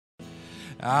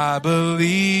I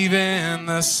believe in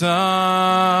the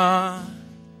Son.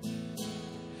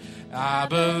 I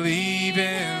believe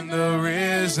in the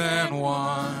risen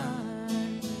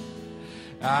one.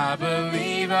 I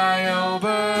believe I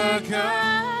overcome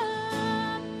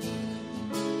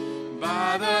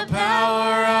by the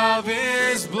power of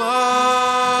his blood.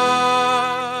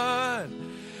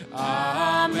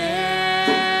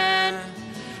 Amen.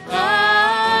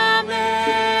 Amen.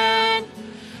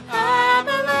 I'm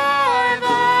alive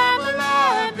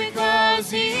because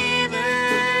he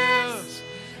lives.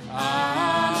 Amen.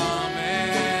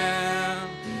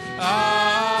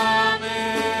 Amen.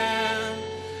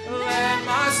 Let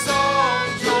my soul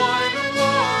join the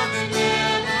one that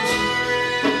never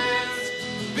ends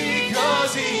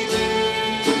because he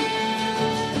lives.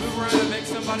 Move around and make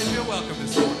somebody feel welcome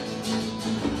this morning.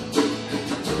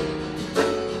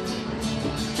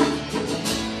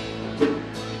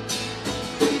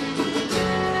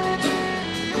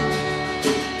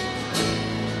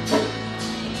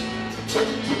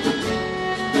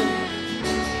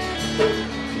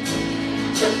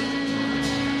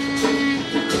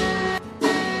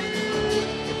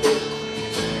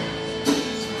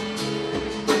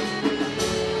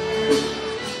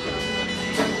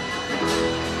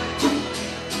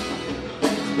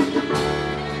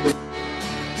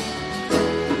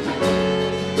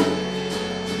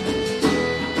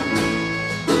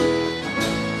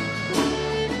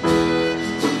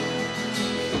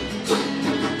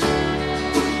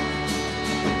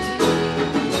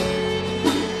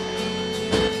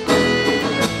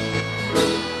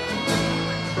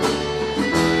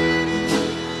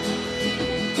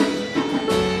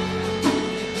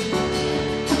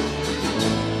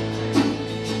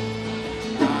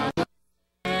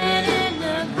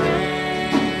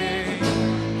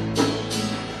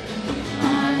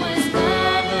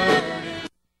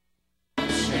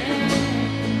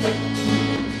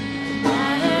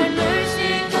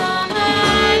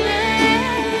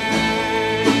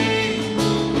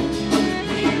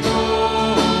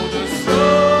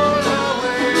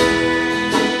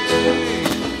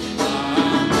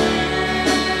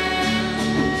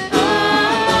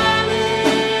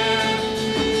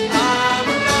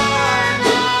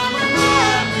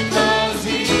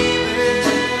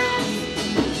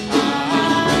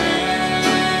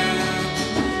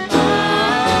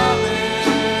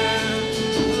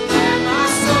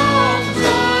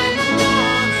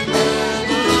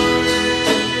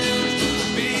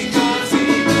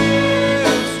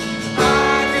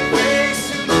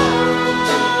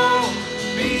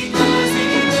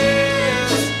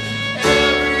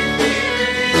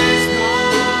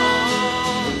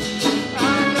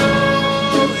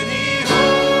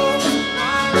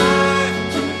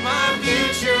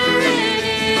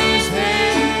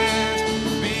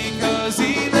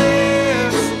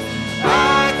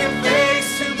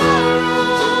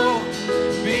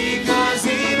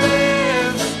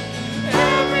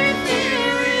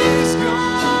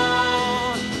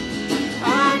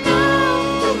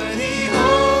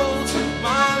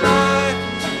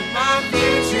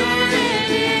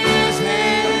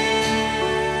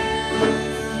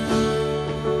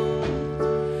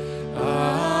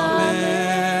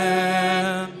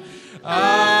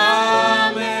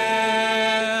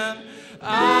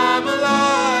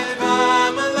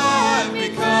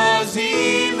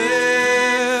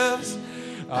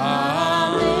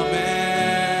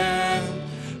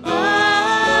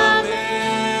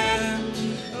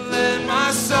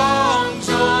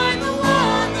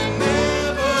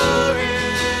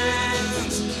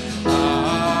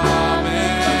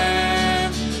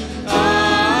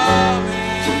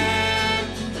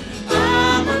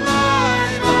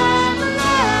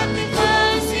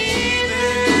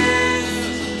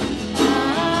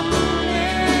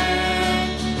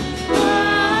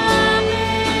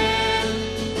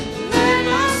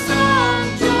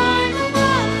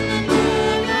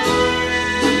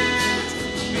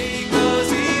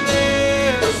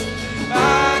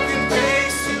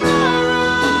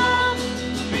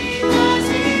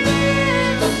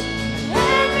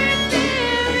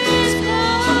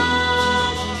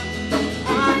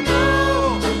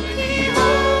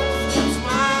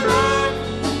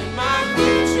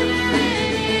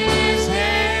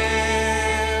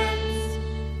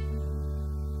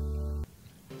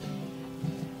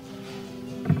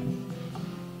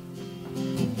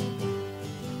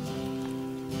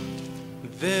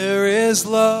 There is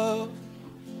love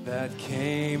that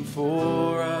came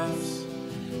for us,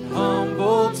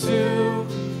 humble to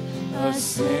a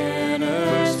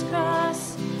sinner's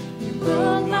cross. You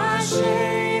broke my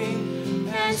shame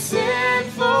and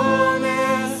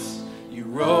sinfulness. You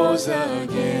rose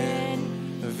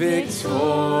again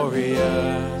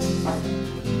victorious.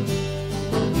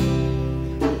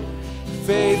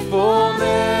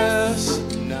 Faithfulness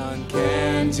none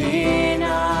can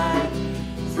deny.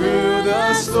 Through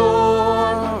the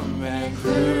storm and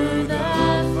through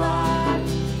the fire,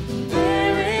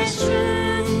 there is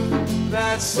truth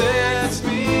that sets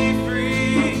me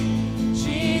free.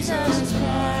 Jesus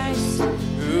Christ,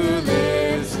 who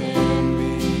lives in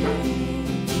me.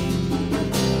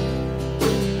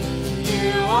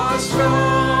 You are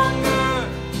stronger,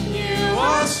 you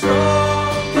are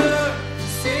stronger.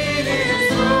 Sin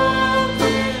is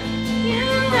broken, you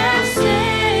have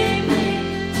saved me.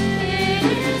 It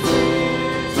is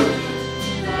risen,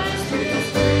 Christ is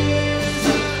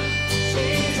risen.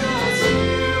 Jesus,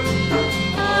 you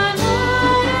are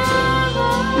Lord of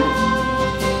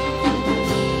all.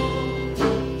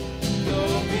 No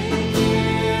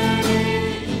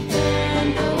beginning and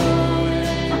no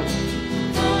end,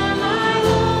 for my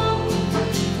hope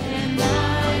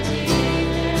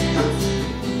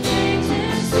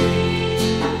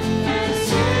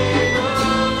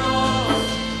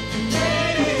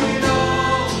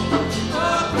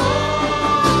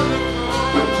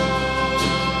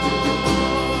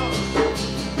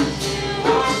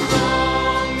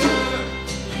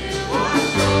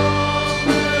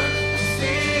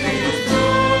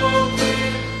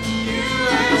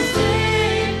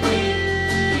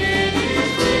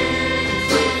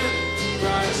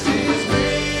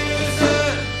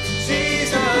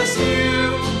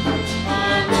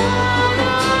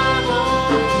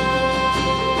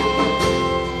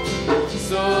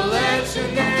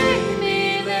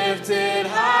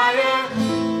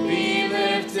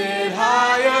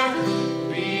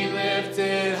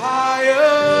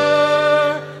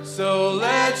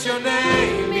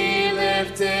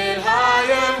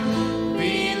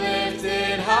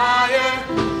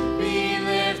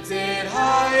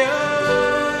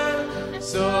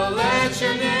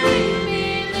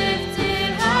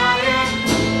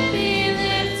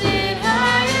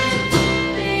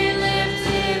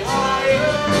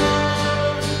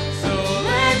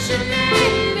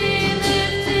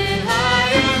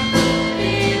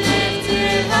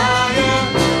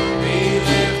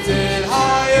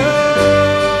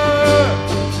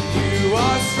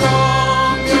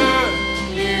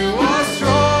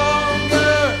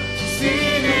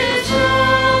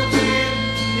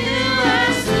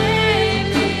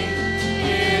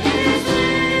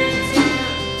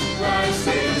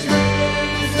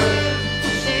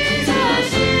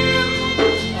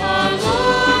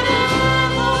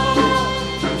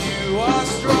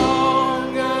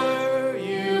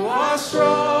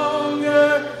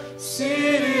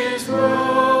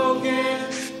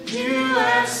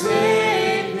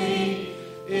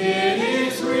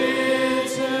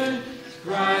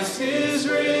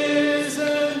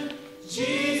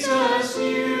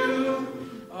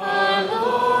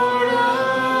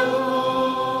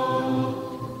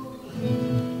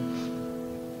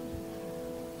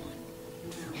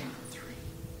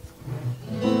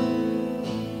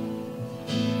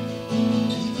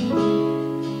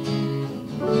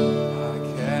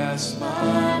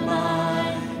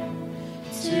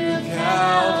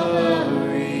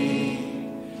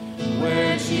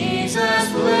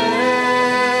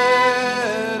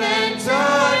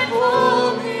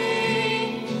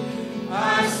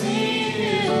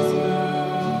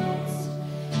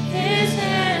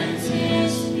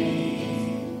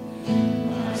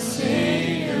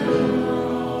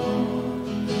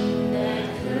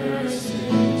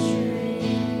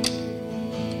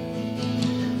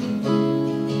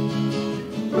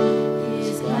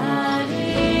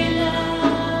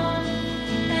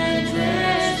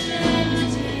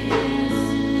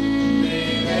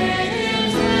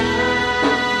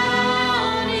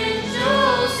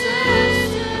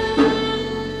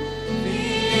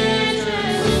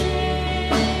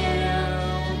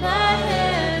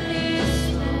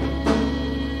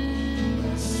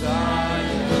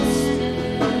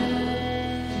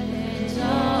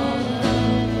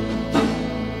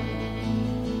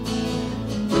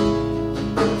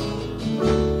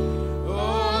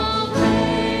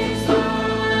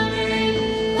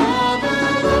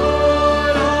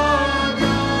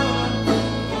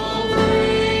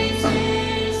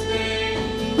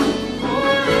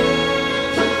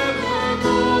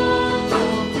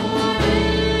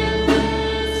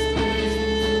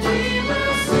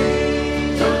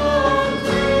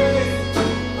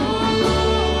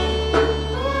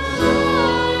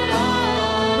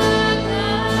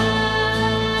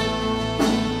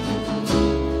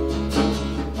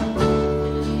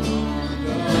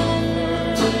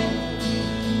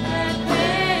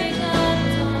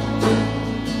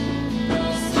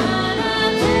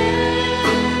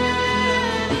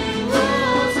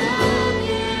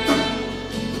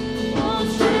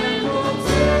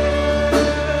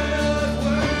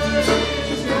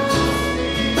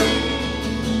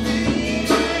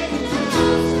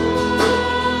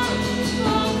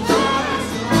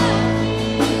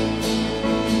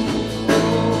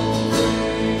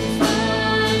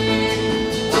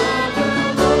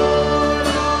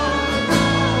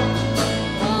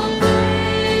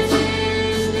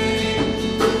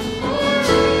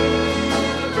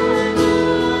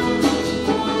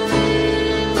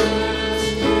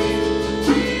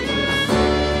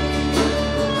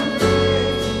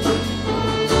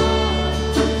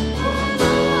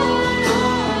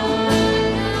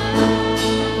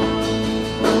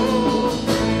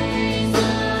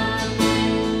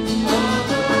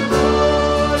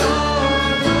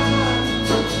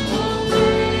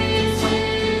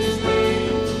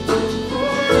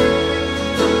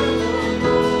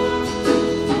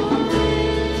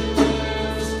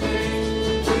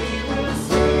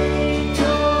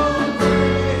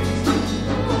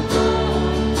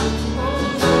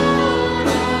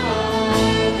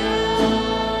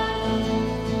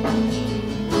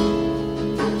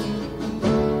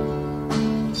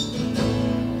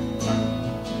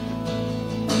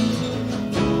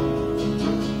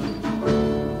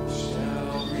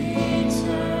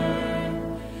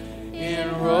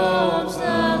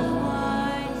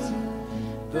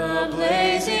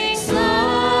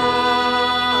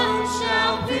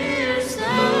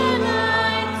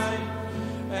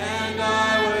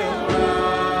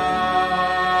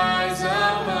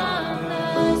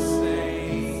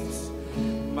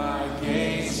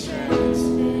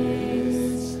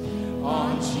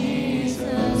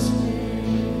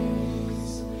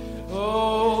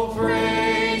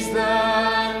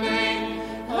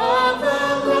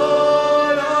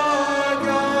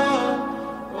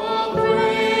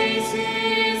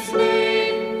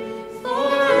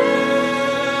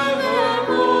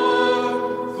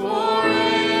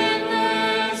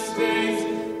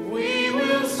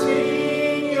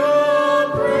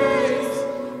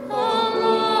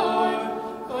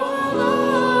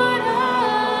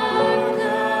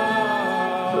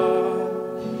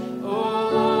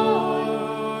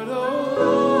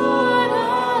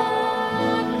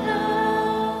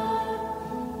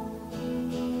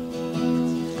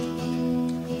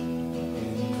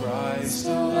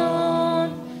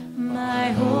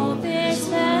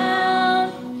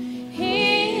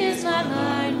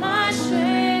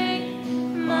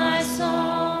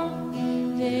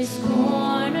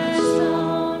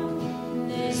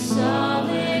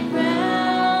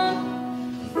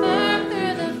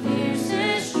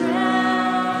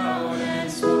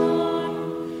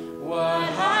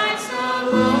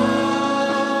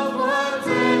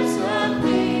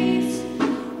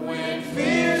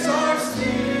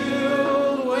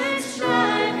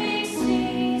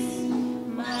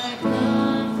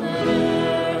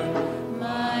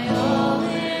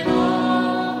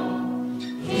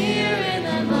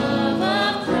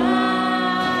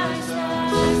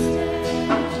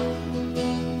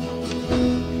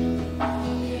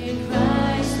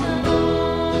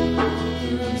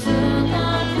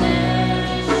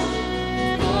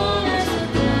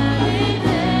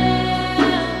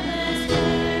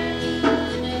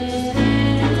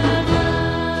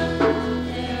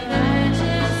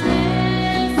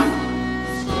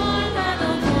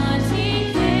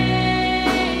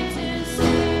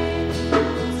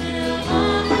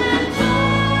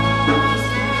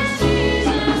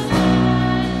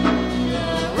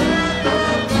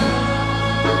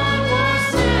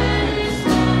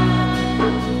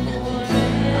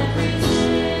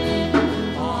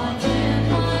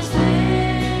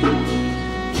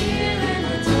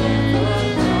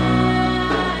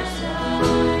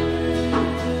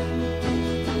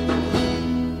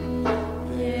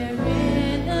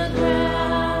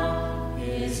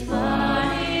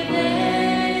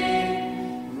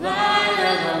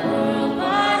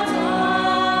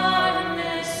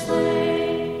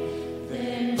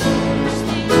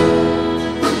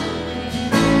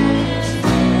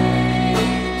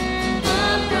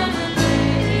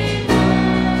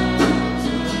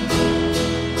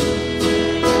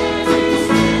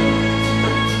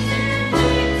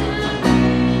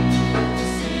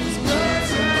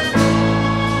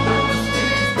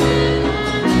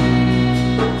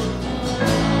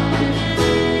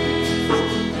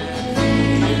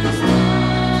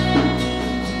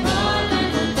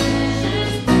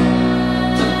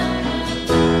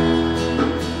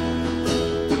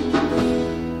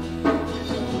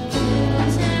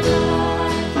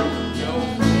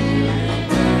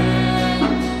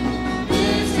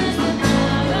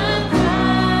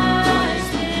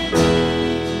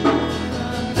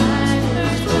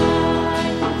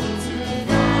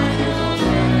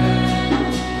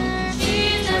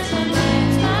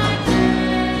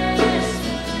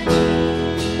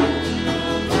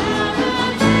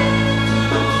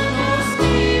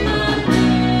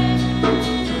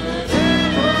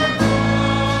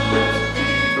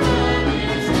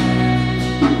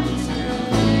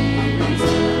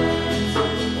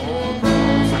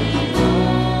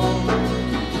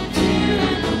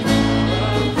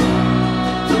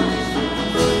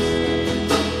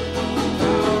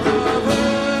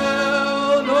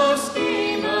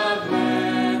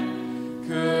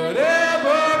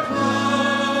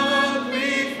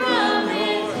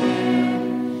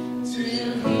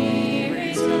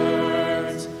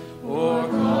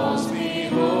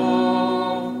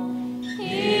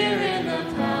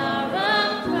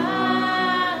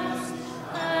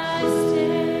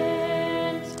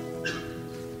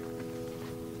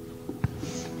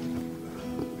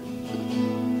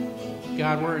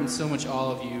God, we're in so much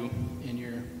awe of you and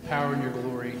your power and your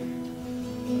glory.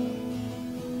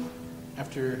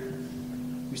 After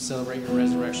we celebrate your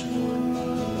resurrection, Lord,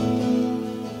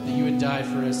 that you would die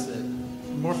for us, that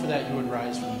more for that you would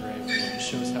rise from the grave. It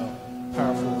just shows how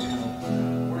powerful and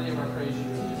how worthy of our praise you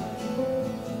really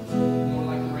are. More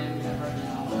like the rain we have right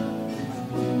now.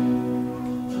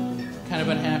 Kind of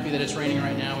unhappy that it's raining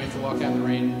right now. We have to walk out in the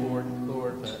rain,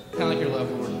 Lord, but kind of like your love,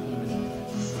 Lord.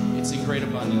 It's in great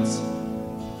abundance.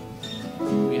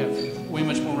 We have way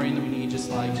much more rain than we need, just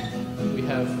like we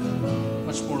have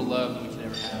much more love than we could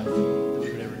ever have, than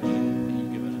we would ever need, that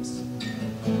you've given us.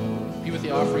 Be with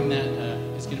the offering that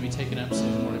is going to be taken up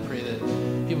soon, Lord. I pray that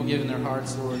people give in their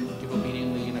hearts, Lord, give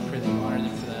obediently, and I pray that you honor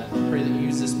them for that. I pray that you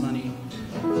use this money,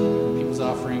 people's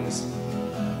offerings,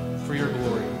 for your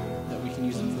glory, that we can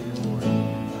use them for your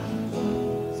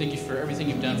glory. Thank you for everything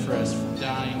you've done for us, from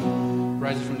dying,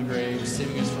 rising from the grave,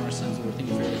 saving us from our sins, Lord. Thank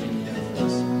you for everything you've done for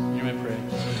us. In your name I pray.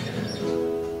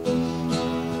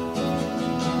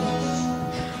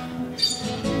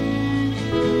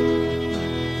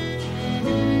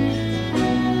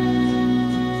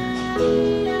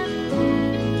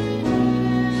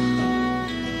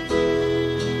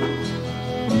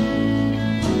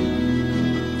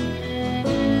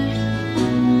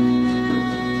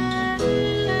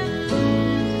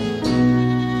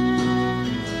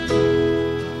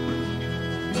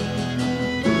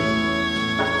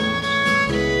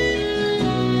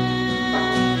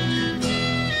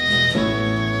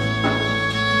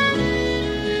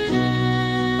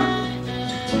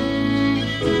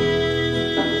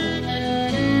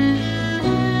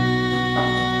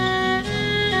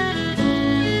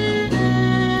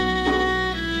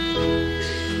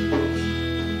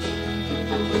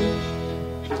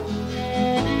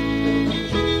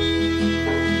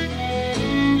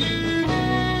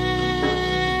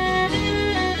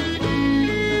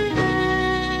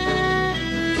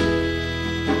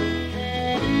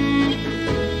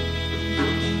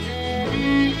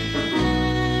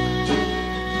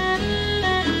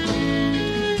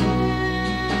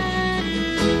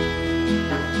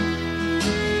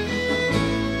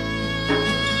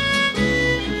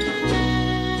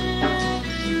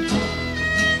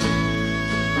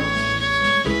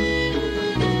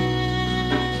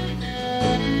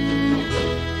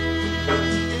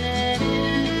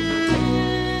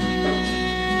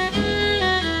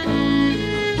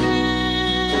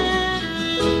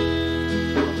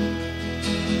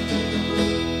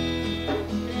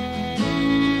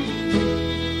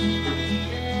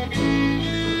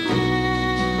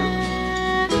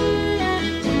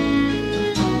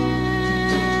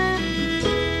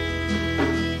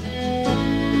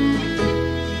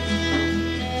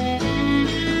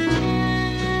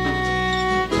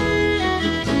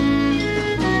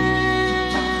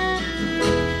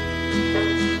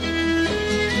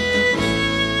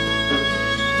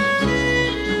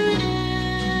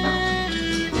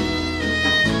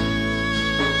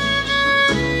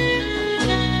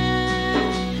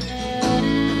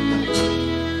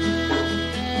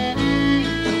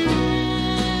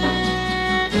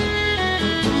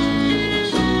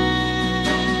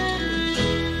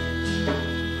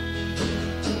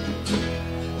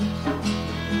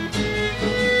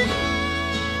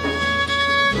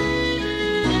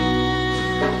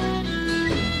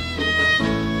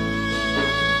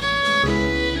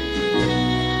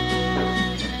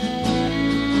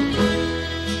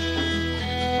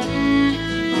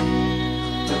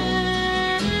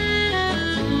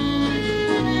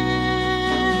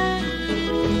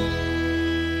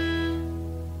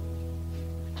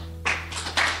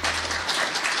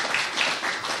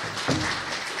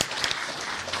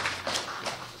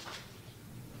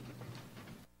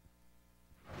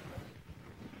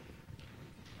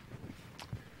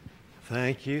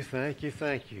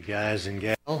 Thank you, guys and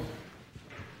gal.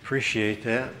 Appreciate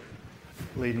that.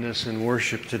 Leading us in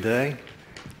worship today.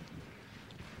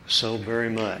 So very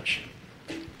much.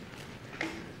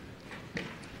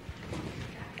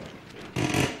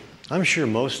 I'm sure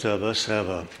most of us have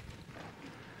a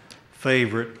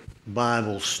favorite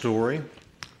Bible story.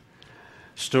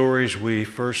 Stories we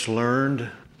first learned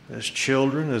as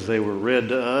children as they were read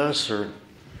to us, or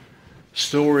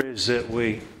stories that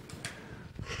we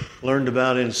learned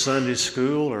about in Sunday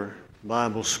school or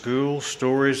Bible school,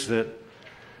 stories that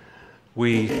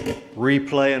we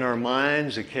replay in our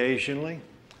minds occasionally.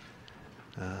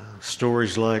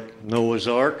 Stories like Noah's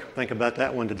Ark. Think about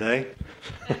that one today.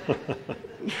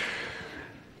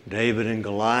 David and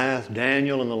Goliath,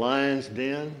 Daniel in the lion's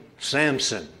den,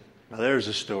 Samson. Now there's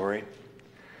a story.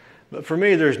 But for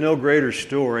me, there's no greater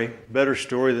story, better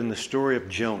story than the story of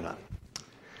Jonah.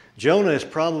 Jonah is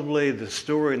probably the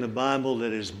story in the Bible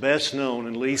that is best known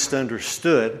and least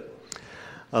understood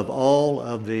of all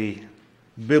of the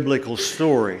biblical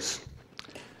stories.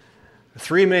 The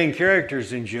three main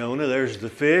characters in Jonah, there's the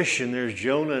fish, and there's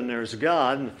Jonah, and there's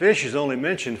God. And the fish is only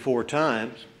mentioned 4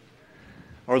 times,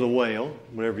 or the whale,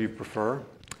 whatever you prefer.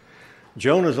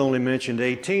 Jonah is only mentioned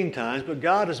 18 times, but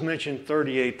God is mentioned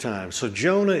 38 times. So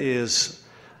Jonah is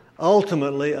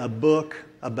ultimately a book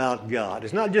about God.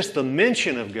 It's not just the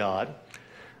mention of God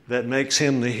that makes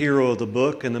him the hero of the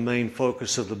book and the main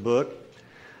focus of the book,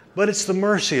 but it's the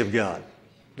mercy of God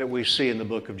that we see in the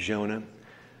book of Jonah,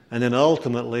 and then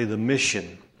ultimately the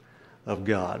mission of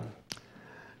God.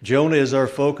 Jonah is our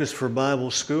focus for Bible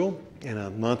school in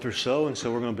a month or so, and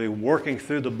so we're going to be working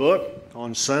through the book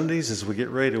on Sundays as we get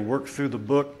ready to work through the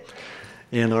book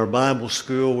in our Bible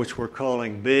school, which we're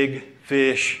calling Big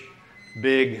Fish,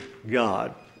 Big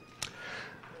God.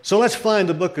 So let's find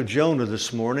the book of Jonah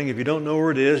this morning. If you don't know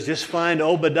where it is, just find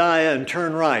Obadiah and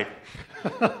turn right.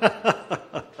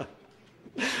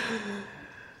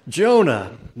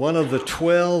 Jonah, one of the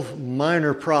 12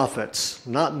 minor prophets.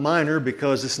 Not minor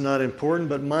because it's not important,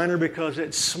 but minor because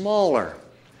it's smaller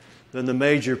than the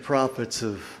major prophets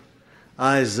of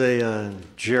Isaiah and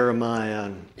Jeremiah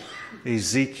and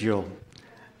Ezekiel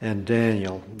and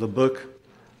Daniel. The book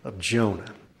of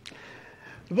Jonah.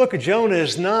 The book of Jonah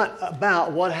is not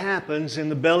about what happens in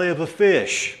the belly of a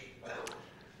fish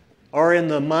or in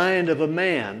the mind of a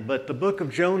man, but the book of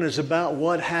Jonah is about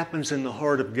what happens in the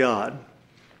heart of God.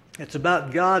 It's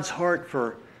about God's heart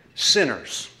for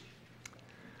sinners,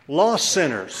 lost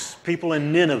sinners, people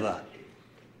in Nineveh,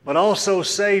 but also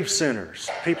saved sinners,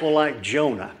 people like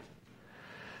Jonah.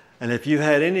 And if you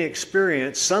had any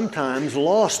experience, sometimes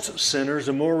lost sinners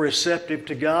are more receptive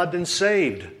to God than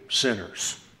saved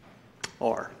sinners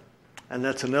are. And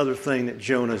that's another thing that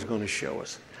Jonah is going to show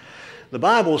us. The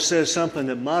Bible says something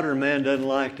that modern man doesn't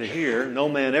like to hear. No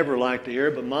man ever liked to hear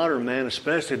it, but modern man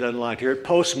especially doesn't like to hear it.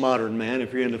 Postmodern man,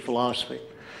 if you're into philosophy,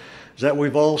 is that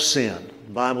we've all sinned.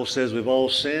 The Bible says we've all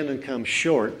sinned and come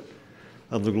short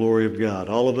of the glory of God.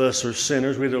 All of us are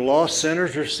sinners. We're either lost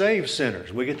sinners or saved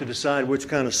sinners. We get to decide which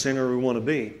kind of sinner we want to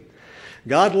be.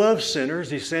 God loves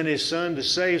sinners. He sent His Son to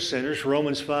save sinners.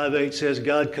 Romans 5:8 says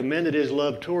God commended His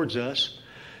love towards us,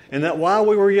 and that while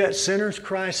we were yet sinners,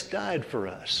 Christ died for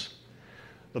us.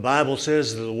 The Bible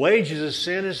says the wages of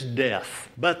sin is death,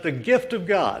 but the gift of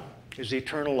God is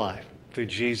eternal life through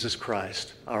Jesus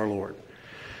Christ our Lord.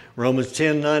 Romans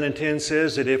 10:9 and 10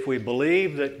 says that if we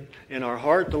believe that in our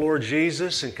heart the Lord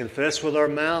Jesus and confess with our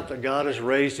mouth that God has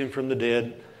raised Him from the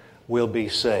dead, we'll be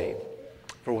saved.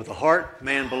 For with the heart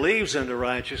man believes unto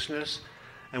righteousness,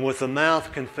 and with the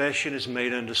mouth confession is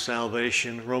made unto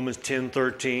salvation. Romans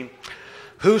 10:13.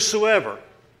 Whosoever,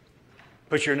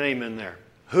 put your name in there,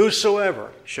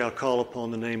 whosoever shall call upon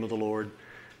the name of the Lord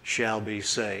shall be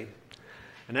saved.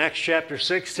 In Acts chapter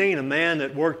 16, a man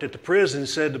that worked at the prison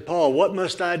said to Paul, "What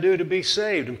must I do to be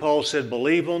saved?" And Paul said,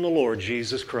 "Believe on the Lord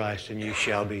Jesus Christ, and you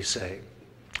shall be saved."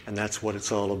 And that's what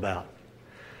it's all about.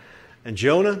 And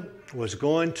Jonah was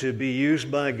going to be used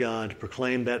by God to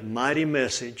proclaim that mighty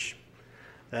message,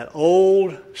 that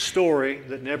old story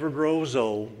that never grows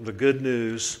old, the good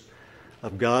news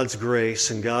of God's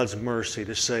grace and God's mercy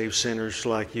to save sinners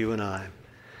like you and I.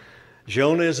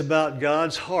 Jonah is about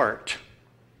God's heart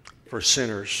for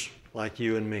sinners like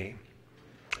you and me.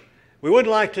 We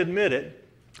wouldn't like to admit it,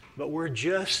 but we're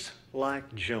just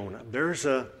like Jonah. There's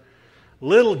a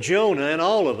little Jonah in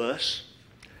all of us,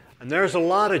 and there's a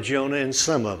lot of Jonah in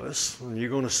some of us. And you're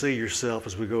going to see yourself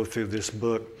as we go through this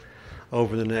book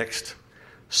over the next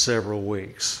several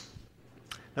weeks.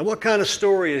 Now, what kind of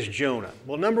story is Jonah?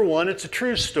 Well, number one, it's a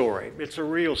true story. It's a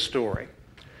real story.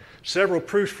 Several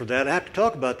proofs for that. I have to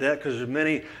talk about that because there's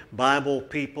many Bible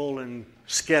people and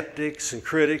skeptics and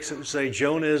critics that would say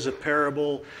Jonah is a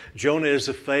parable, Jonah is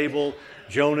a fable,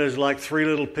 Jonah is like Three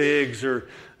Little Pigs or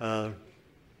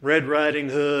Red Riding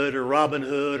Hood or Robin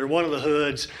Hood or one of the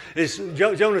hoods.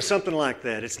 Jonah is something like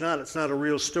that. It's not a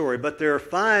real story. But there are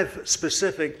 5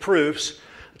 specific proofs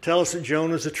that tell us that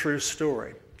Jonah is a true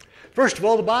story. First of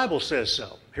all, the Bible says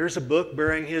so. Here's a book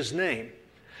bearing his name.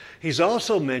 He's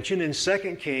also mentioned in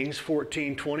 2 Kings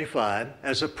 14:25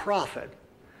 as a prophet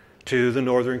to the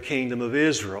northern kingdom of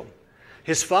Israel.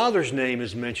 His father's name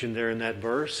is mentioned there in that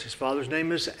verse. His father's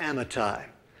name is Amittai.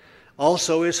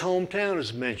 Also, his hometown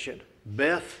is mentioned,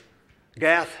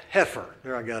 Gath-Hepher.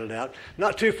 There, I got it out.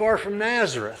 Not too far from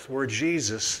Nazareth, where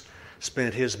Jesus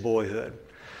spent his boyhood.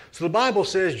 So the Bible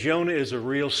says Jonah is a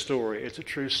real story. It's a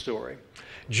true story.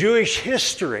 Jewish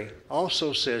history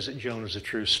also says that Jonah is a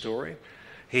true story.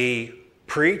 He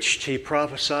preached, he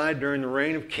prophesied during the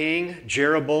reign of King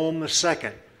Jeroboam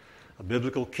II, a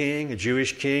biblical king, a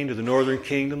Jewish king to the northern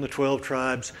kingdom, the 12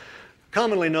 tribes,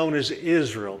 commonly known as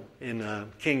Israel in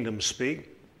kingdom speak.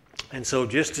 And so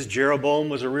just as Jeroboam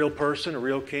was a real person, a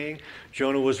real king,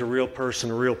 Jonah was a real person,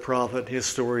 a real prophet. His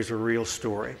story is a real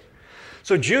story.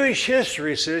 So Jewish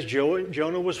history says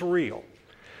Jonah was real.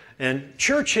 And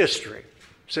church history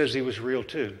says he was real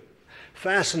too.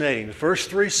 Fascinating. The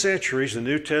first 3 centuries, the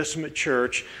New Testament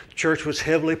church, the church was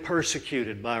heavily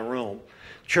persecuted by Rome.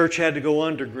 The church had to go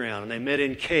underground, and they met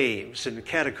in caves and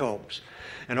catacombs.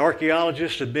 And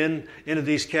archaeologists have been into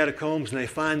these catacombs, and they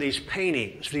find these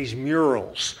paintings, these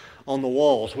murals on the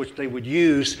walls, which they would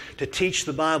use to teach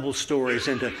the Bible stories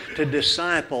and to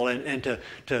disciple and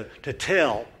to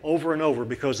tell over and over,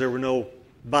 because there were no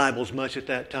Bibles much at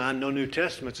that time, no New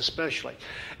Testaments especially.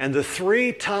 And the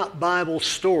 3 top Bible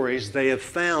stories they have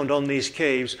found on these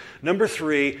caves, number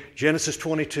 3, Genesis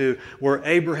 22, where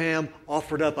Abraham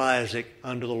offered up Isaac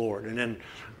unto the Lord. And then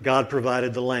God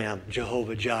provided the lamb,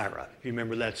 Jehovah Jireh. You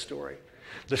remember that story.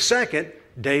 The second,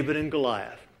 David and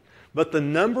Goliath. But the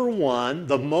number 1,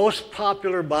 the most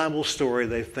popular Bible story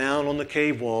they found on the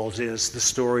cave walls is the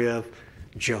story of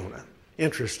Jonah.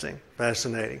 Interesting,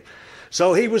 fascinating.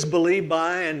 So he was believed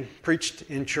by and preached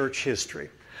in church history.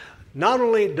 Not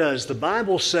only does the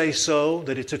Bible say so,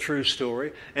 that it's a true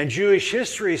story, and Jewish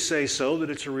history say so, that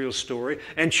it's a real story,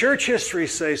 and church history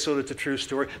say so, that it's a true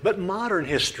story, but modern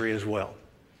history as well.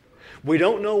 We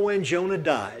don't know when Jonah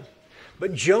died,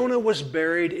 but Jonah was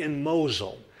buried in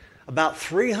Mosul, about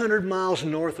 300 miles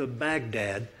north of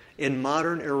Baghdad in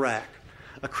modern Iraq.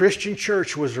 A Christian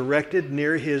church was erected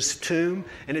near his tomb,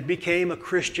 and it became a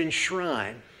Christian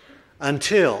shrine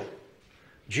until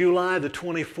July the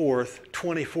 24th,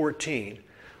 2014,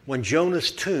 when Jonah's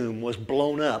tomb was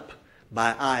blown up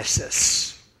by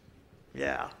ISIS.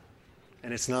 Yeah,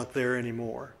 and it's not there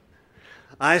anymore.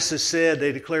 ISIS said,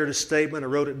 they declared a statement, I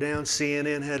wrote it down,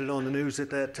 CNN had it on the news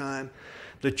at that time.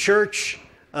 The church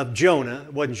of Jonah,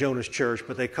 it wasn't Jonah's church,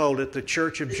 but they called it the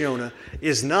Church of Jonah,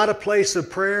 is not a place of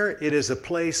prayer, it is a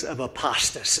place of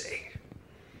apostasy.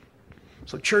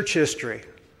 So church history,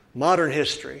 modern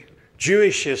history,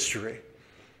 Jewish history,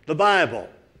 the Bible.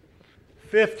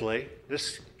 Fifthly,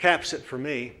 this caps it for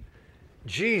me,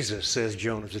 Jesus says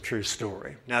Jonah's a true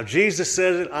story. Now, Jesus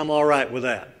says it, I'm all right with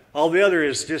that. All the other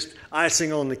is just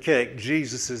icing on the cake.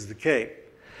 Jesus is the cake.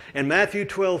 In Matthew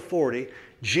 12:40,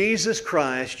 Jesus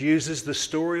Christ uses the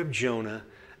story of Jonah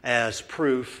as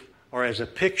proof or as a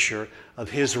picture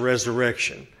of his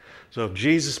resurrection. So if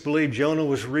Jesus believed Jonah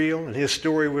was real and his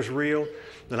story was real,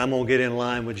 then I'm going to get in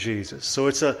line with Jesus. So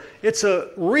it's a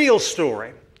real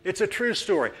story. It's a true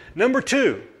story. Number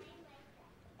 2,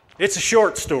 it's a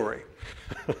short story.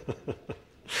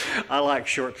 I like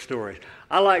short stories.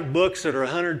 I like books that are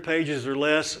 100 pages or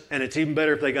less, and it's even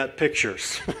better if they got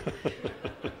pictures.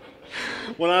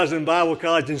 When I was in Bible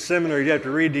college and seminary, you have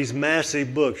to read these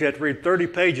massive books. You have to read 30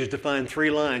 pages to find 3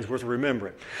 lines worth of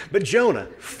remembering. But Jonah,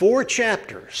 4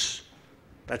 chapters.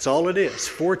 That's all it is,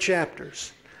 4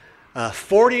 chapters.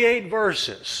 48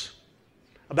 verses,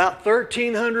 about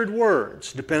 1,300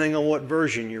 words, depending on what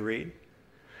version you read.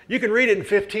 You can read it in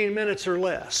 15 minutes or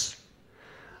less.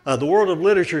 The World of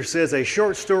Literature says a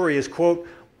short story is, quote,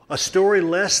 a story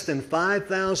less than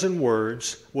 5,000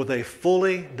 words with a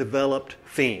fully developed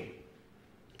theme.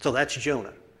 So that's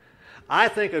Jonah. I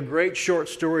think a great short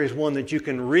story is one that you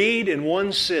can read in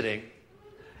one sitting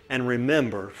and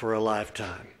remember for a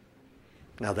lifetime.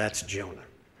 Now that's Jonah.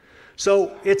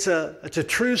 So it's a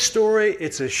true story.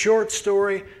 It's a short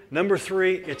story. Number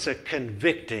 3, it's a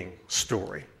convicting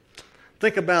story.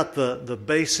 Think about the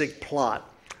basic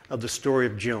plot of the story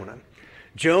of Jonah.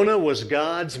 Jonah was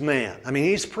God's man. I mean,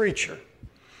 he's a preacher.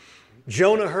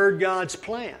 Jonah heard God's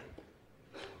plan.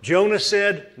 Jonah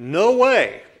said, no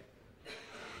way.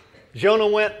 Jonah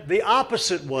went the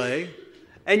opposite way,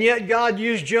 and yet God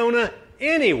used Jonah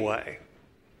anyway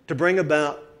to bring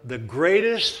about the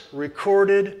greatest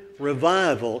recorded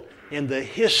revival in the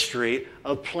history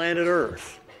of planet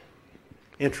Earth.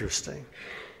 Interesting.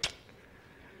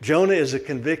 Jonah is a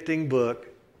convicting book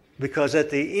because at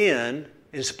the end,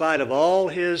 in spite of all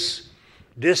his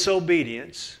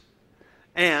disobedience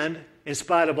and in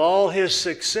spite of all his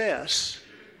success,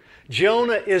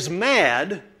 Jonah is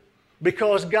mad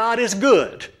because God is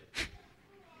good.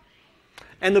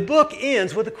 And the book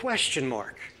ends with a question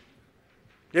mark.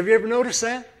 Have you ever noticed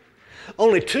that?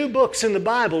 Only 2 books in the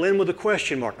Bible end with a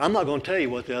question mark. I'm not going to tell you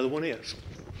what the other one is.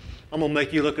 I'm going to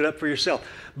make you look it up for yourself.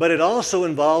 But it also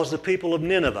involves the people of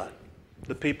Nineveh,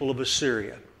 the people of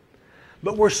Assyria.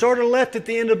 But we're sort of left at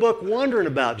the end of the book wondering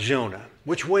about Jonah.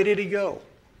 Which way did he go?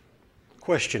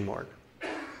 Question mark.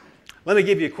 Let me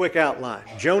give you a quick outline.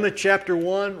 Jonah chapter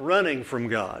 1, running from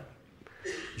God.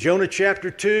 Jonah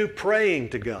chapter 2, praying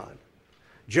to God.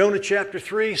 Jonah chapter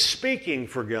 3, speaking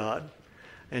for God.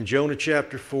 And Jonah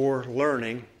chapter 4,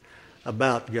 learning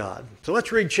about God. So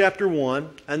let's read chapter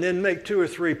 1 and then make 2 or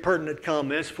 3 pertinent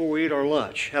comments before we eat our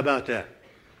lunch. How about that?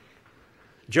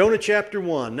 Jonah chapter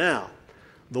 1. Now,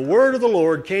 the word of the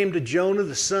Lord came to Jonah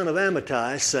the son of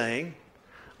Amittai, saying,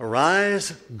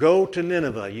 Arise, go to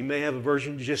Nineveh. You may have a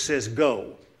version that just says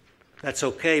go. That's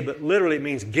okay, but literally it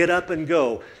means get up and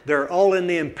go. They're all in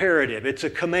the imperative. It's a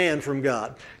command from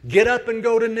God. Get up and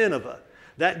go to Nineveh,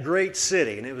 that great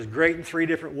city. And it was great in 3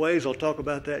 different ways. I'll talk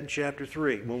about that in chapter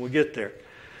 3 when we get there.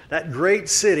 That great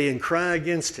city, and cry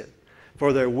against it,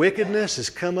 for their wickedness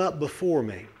has come up before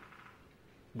me.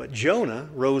 But Jonah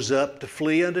rose up to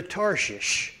flee unto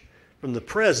Tarshish from the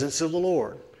presence of the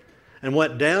Lord, and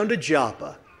went down to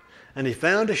Joppa, and he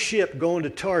found a ship going to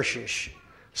Tarshish.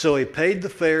 So he paid the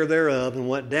fare thereof, and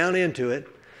went down into it,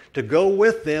 to go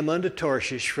with them unto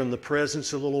Tarshish from the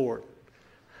presence of the Lord.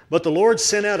 But the Lord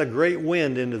sent out a great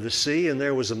wind into the sea, and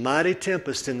there was a mighty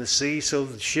tempest in the sea, so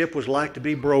that the ship was like to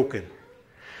be broken.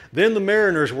 Then the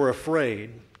mariners were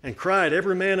afraid, and cried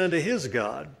every man unto his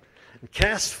God, and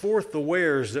cast forth the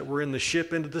wares that were in the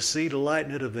ship into the sea to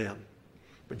lighten it of them.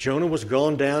 But Jonah was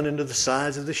gone down into the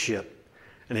sides of the ship,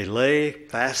 and he lay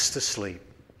fast asleep.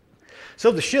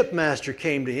 So the shipmaster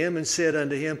came to him and said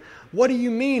unto him, What do you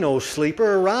mean, O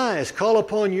sleeper? Arise, call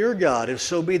upon your God, if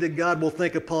so be that God will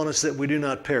think upon us that we do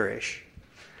not perish.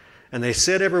 And they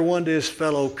said every one to his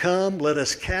fellow, Come, let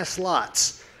us cast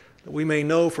lots, that we may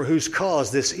know for whose cause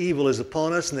this evil is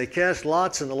upon us. And they cast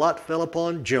lots, and the lot fell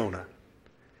upon Jonah.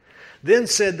 Then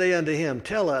said they unto him,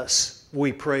 Tell us,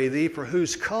 we pray thee, for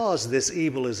whose cause this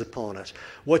evil is upon us.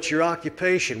 What's your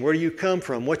occupation? Where do you come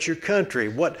from? What's your country?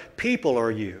 What people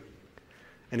are you?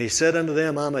 And he said unto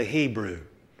them, I'm a Hebrew,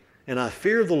 and I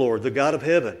fear the Lord, the God of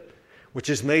heaven, which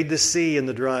has made the sea and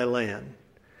the dry land.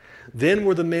 Then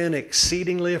were the men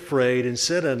exceedingly afraid, and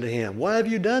said unto him, Why have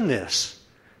you done this?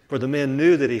 For the men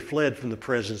knew that he fled from the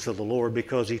presence of the Lord,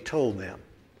 because he told them.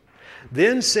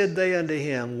 Then said they unto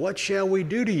him, What shall we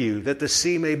do to you, that the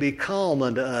sea may be calm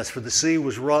unto us? For the sea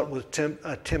was wrought with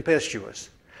tempestuous.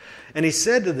 And he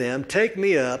said to them, Take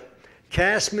me up,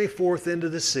 cast me forth into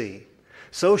the sea.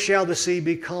 So shall the sea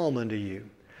be calm unto you.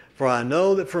 For I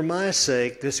know that for my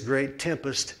sake this great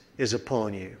tempest is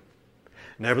upon you.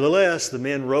 Nevertheless, the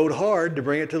men rowed hard to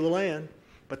bring it to the land,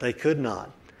 but they could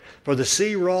not. For the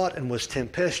sea wrought and was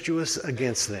tempestuous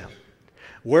against them.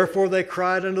 Wherefore they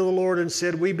cried unto the Lord and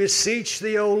said, We beseech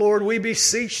thee, O Lord, we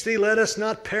beseech thee, let us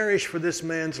not perish for this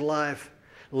man's life.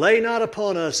 Lay not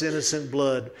upon us innocent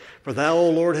blood, for thou, O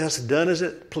Lord, hast done as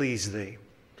it pleased thee.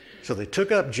 So they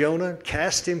took up Jonah,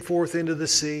 cast him forth into the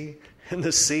sea, and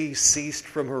the sea ceased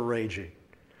from her raging.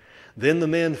 Then the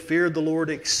men feared the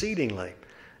Lord exceedingly,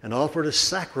 and offered a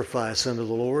sacrifice unto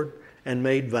the Lord, and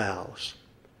made vows.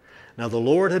 Now the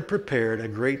Lord had prepared a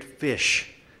great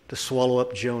fish to swallow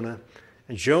up Jonah,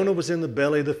 and Jonah was in the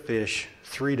belly of the fish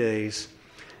 3 days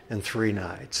and 3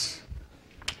 nights.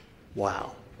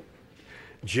 Wow.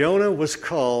 Jonah was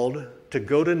called to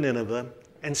go to Nineveh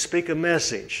and speak a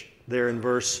message there in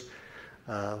verse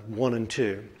 1 and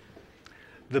 2.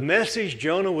 The message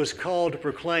Jonah was called to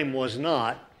proclaim was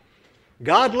not,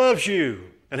 God loves you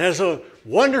and has a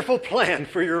wonderful plan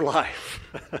for your life.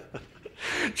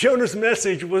 Jonah's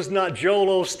message was not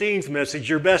Joel Osteen's message,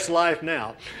 your best life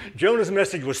now. Jonah's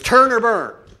message was turn or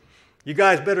burn. You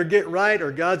guys better get right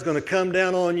or God's going to come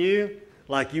down on you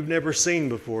like you've never seen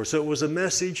before. So it was a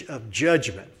message of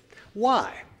judgment.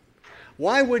 Why?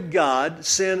 Why would God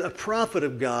send a prophet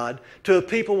of God to a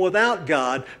people without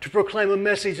God to proclaim a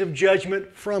message of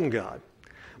judgment from God?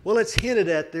 Well, it's hinted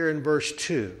at there in verse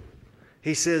 2.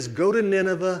 He says, Go to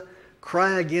Nineveh,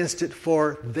 cry against it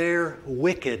for their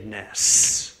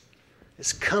wickedness.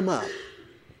 It's come up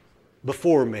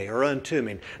before me or unto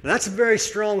me. Now, that's a very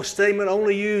strong statement,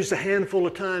 only used a handful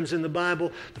of times in the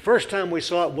Bible. The first time we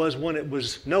saw it was when it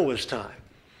was Noah's time.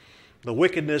 The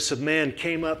wickedness of man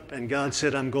came up and God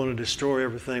said, I'm going to destroy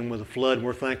everything with a flood, and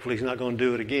we're thankful He's not going to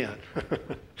do it again.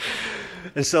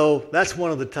 And so that's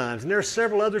one of the times. And there are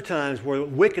several other times where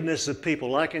wickedness of people,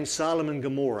 like in Sodom and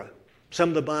Gomorrah, some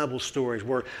of the Bible stories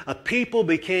where a people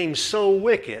became so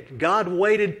wicked, God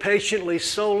waited patiently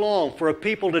so long for a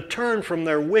people to turn from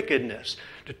their wickedness,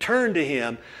 to turn to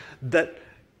Him, that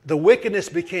the wickedness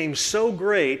became so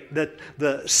great that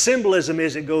the symbolism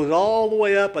is it goes all the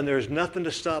way up and there's nothing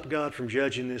to stop God from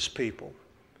judging this people.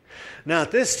 Now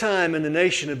at this time in the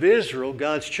nation of Israel,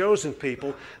 God's chosen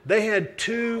people, they had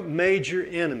 2 major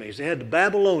enemies. They had the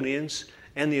Babylonians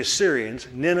and the Assyrians.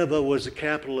 Nineveh was the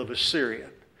capital of Assyria.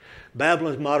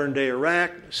 Babylon's modern-day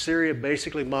Iraq, Syria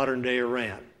basically modern-day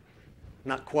Iran.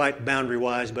 Not quite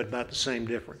boundary-wise, but about the same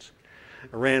difference.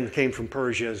 Iran came from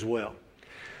Persia as well.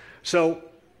 So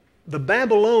the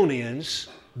Babylonians,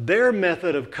 their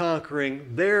method of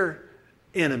conquering their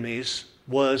enemies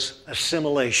was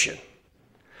assimilation.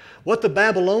 What the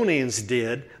Babylonians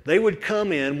did, they would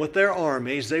come in with their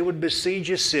armies, they would besiege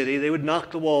a city, they would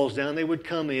knock the walls down, they would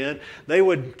come in, they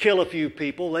would kill a few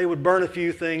people, they would burn a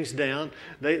few things down,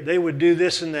 they would do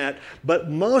this and that. But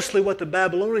mostly what the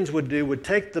Babylonians would do would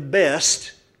take the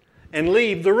best and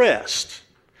leave the rest.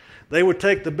 They would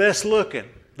take the best looking.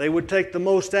 They would take the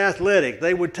most athletic.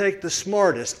 They would take the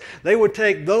smartest. They would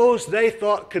take those they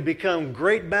thought could become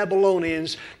great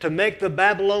Babylonians to make the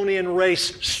Babylonian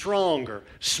race stronger,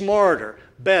 smarter,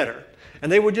 better.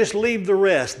 And they would just leave the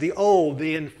rest, the old,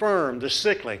 the infirm, the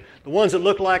sickly, the ones that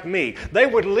look like me. They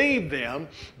would leave them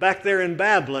back there in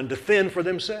Babylon to fend for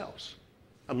themselves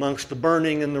amongst the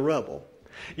burning and the rubble.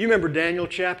 You remember Daniel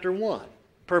chapter 1.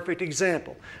 Perfect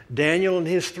example. Daniel and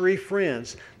his 3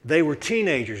 friends, they were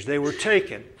teenagers. They were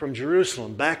taken from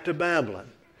Jerusalem back to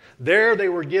Babylon. There they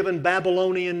were given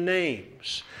Babylonian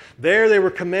names. There they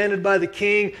were commanded by the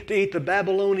king to eat the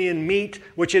Babylonian meat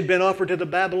which had been offered to the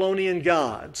Babylonian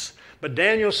gods. But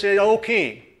Daniel said, "O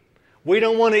king, we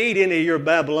don't want to eat any of your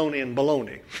Babylonian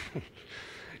baloney.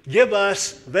 Give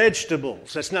us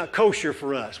vegetables. That's not kosher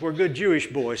for us. We're good Jewish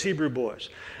boys, Hebrew boys."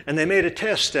 And they made a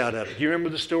test out of it. You remember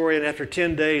the story? And after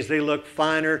 10 days, they looked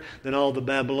finer than all the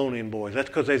Babylonian boys. That's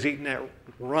because they was eating that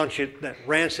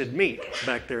rancid meat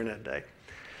back there in that day.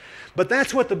 But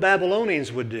that's what the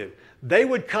Babylonians would do. They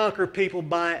would conquer people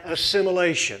by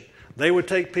assimilation. They would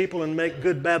take people and make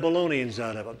good Babylonians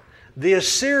out of them. The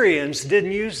Assyrians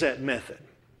didn't use that method.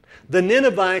 The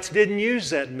Ninevites didn't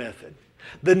use that method.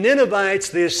 The Ninevites,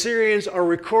 the Assyrians, are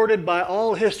recorded by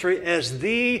all history as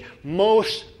the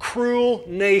most cruel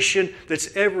nation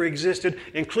that's ever existed,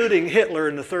 including Hitler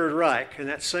and the Third Reich, and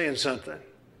that's saying something.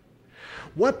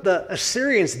 What the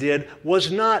Assyrians did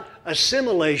was not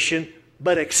assimilation,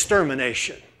 but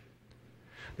extermination.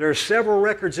 There are several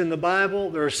records in the Bible,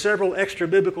 there are several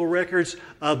extra-biblical records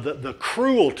of the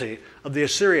cruelty of the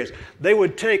Assyrians. They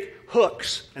would take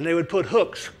hooks, and they would put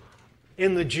hooks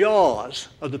in the jaws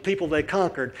of the people they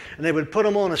conquered, and they would put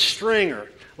them on a stringer,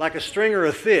 like a stringer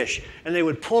of fish, and they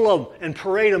would pull them and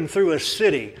parade them through a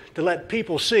city to let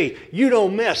people see, you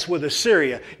don't mess with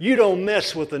Assyria, you don't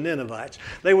mess with the Ninevites.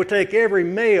 They would take every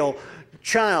male,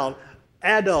 child,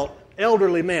 adult,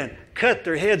 elderly man, cut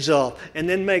their heads off, and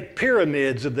then make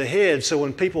pyramids of the heads so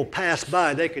when people passed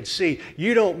by they could see,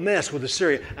 you don't mess with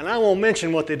Assyria. And I won't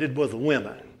mention what they did with the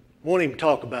women. Won't even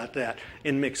talk about that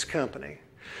in mixed company.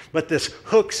 But this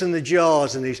hooks in the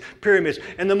jaws and these pyramids.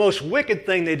 And the most wicked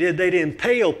thing they did, they'd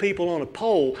impale people on a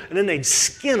pole and then they'd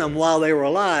skin them while they were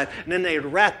alive. And then they'd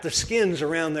wrap the skins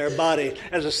around their body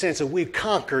as a sense of, we've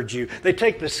conquered you. They'd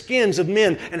take the skins of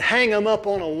men and hang them up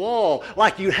on a wall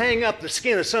like you hang up the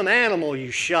skin of some animal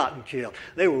you shot and killed.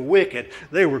 They were wicked.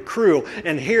 They were cruel.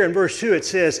 And here in verse 2 it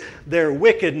says, their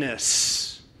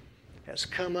wickedness has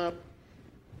come up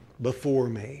before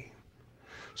me.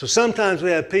 So sometimes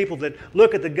we have people that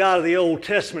look at the God of the Old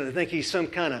Testament and think He's some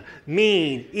kind of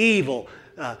mean, evil,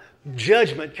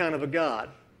 judgment kind of a God.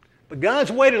 But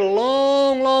God's waited a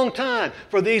long, long time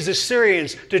for these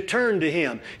Assyrians to turn to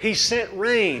Him. He sent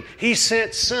rain. He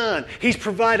sent sun. He's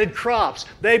provided crops.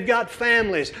 They've got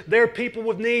families. They're people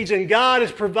with needs. And God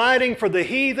is providing for the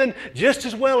heathen just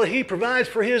as well as He provides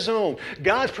for His own.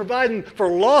 God's providing for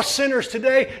lost sinners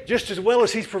today just as well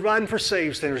as He's providing for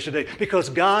saved sinners today. Because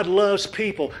God loves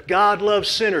people. God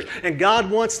loves sinners. And God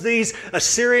wants these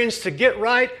Assyrians to get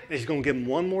right. And He's going to give them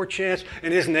one more chance.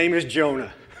 And His name is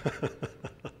Jonah.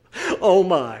 Oh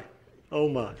my, oh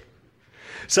my.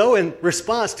 So in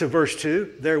response to verse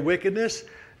 2, their wickedness,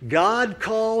 God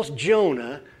calls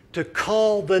Jonah to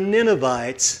call the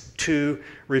Ninevites to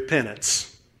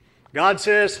repentance. God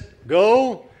says,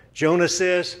 go. Jonah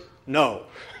says, no.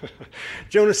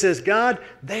 Jonah says, God,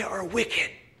 they are wicked.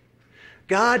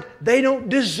 God, they don't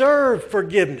deserve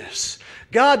forgiveness.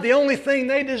 God, the only thing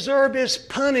they deserve is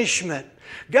punishment.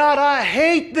 God, I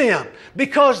hate them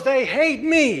because they hate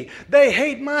me. They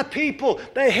hate my people.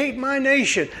 They hate my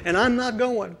nation. And I'm not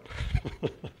going.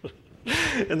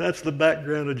 And that's the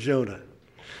background of Jonah.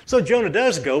 So Jonah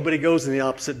does go, but he goes in the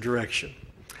opposite direction.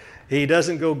 He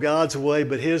doesn't go God's way,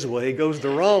 but his way. He goes the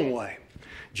wrong way.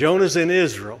 Jonah's in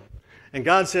Israel. And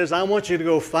God says, I want you to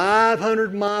go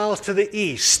 500 miles to the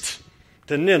east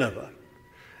to Nineveh.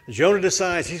 Jonah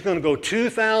decides he's going to go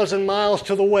 2,000 miles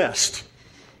to the west,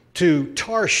 to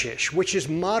Tarshish, which is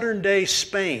modern-day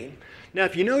Spain. Now,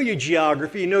 if you know your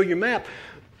geography, you know your map,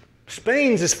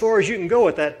 Spain's as far as you can go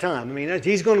at that time. I mean,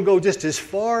 he's going to go just as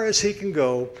far as he can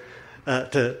go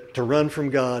to run from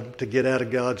God, to get out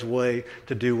of God's way,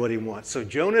 to do what he wants. So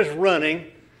Jonah's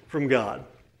running from God.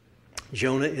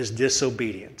 Jonah is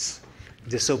disobedient.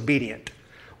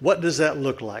 What does that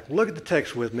look like? Look at the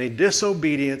text with me.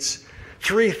 Disobedience,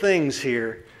 3 things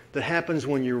here that happens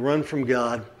when you run from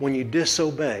God, when you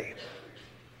disobey.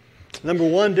 Number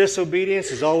 1,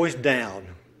 disobedience is always down.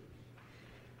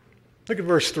 Look at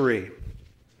verse 3.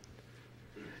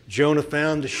 Jonah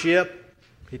found the ship,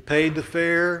 he paid the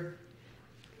fare,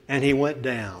 and he went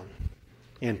down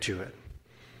into it.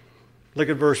 Look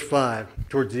at verse 5,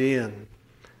 towards the end.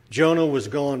 Jonah was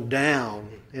gone down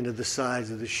into the sides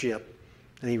of the ship,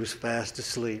 and he was fast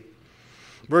asleep.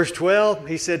 Verse 12,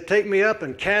 he said, take me up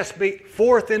and cast me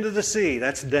forth into the sea.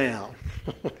 That's down.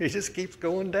 He just keeps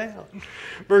going down.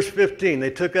 Verse 15,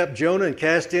 they took up Jonah and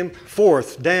cast him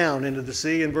forth down into the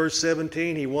sea. In verse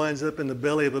 17, he winds up in the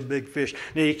belly of a big fish.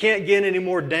 Now, you can't get any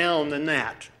more down than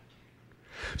that.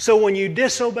 So when you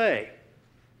disobey,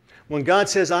 when God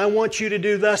says, I want you to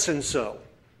do thus and so,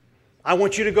 I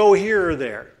want you to go here or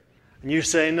there, and you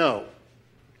say no,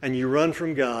 and you run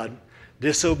from God,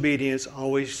 disobedience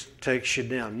always takes you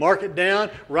down. Mark it down,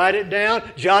 write it down,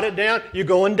 jot it down, you're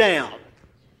going down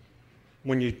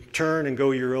when you turn and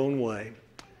go your own way.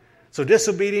 So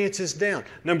disobedience is down.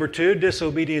 Number 2,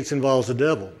 disobedience involves the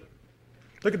devil.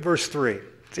 Look at verse 3.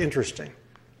 It's interesting.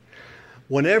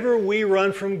 Whenever we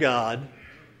run from God,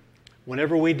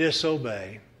 whenever we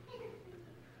disobey,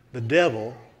 the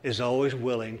devil is always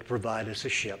willing to provide us a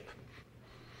ship.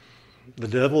 The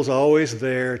devil's always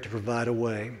there to provide a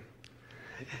way.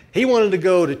 He wanted to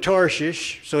go to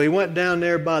Tarshish, so he went down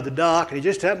there by the dock, and he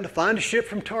just happened to find a ship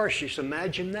from Tarshish.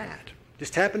 Imagine that.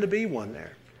 Just happened to be one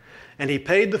there. And he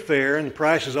paid the fare, and the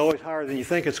price is always higher than you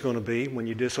think it's going to be when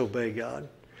you disobey God.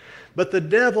 But the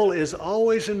devil is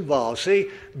always involved.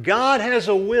 See, God has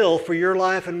a will for your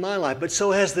life and my life, but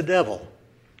so has the devil.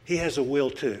 He has a will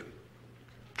too.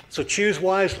 So choose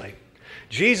wisely.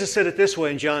 Jesus said it this way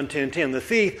in John 10:10. The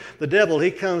thief, the devil, he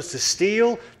comes to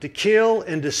steal, to kill,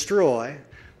 and destroy.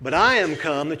 But I am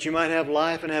come that you might have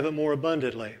life and have it more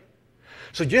abundantly.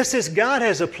 So just as God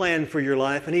has a plan for your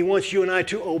life, and he wants you and I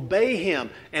to obey him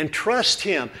and trust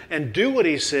him and do what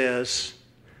he says,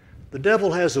 the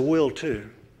devil has a will too,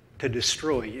 to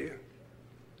destroy you.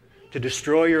 To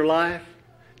destroy your life,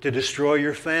 to destroy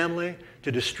your family,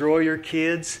 to destroy your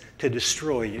kids, to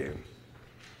destroy you.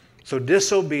 So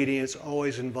disobedience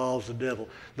always involves the devil.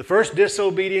 The first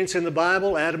disobedience in the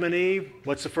Bible, Adam and Eve,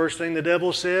 what's the first thing the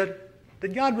devil said?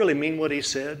 Did God really mean what he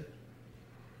said?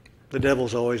 The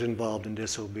devil's always involved in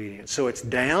disobedience. So it's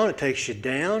down, it takes you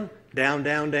down, down,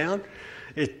 down, down.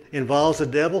 It involves the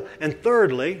devil. And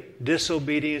thirdly,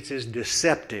 disobedience is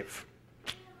deceptive.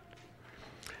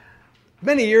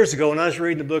 Many years ago when I was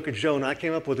reading the book of Jonah, I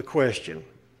came up with a question.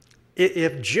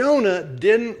 If Jonah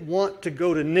didn't want to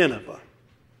go to Nineveh,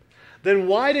 then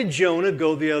why did Jonah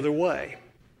go the other way?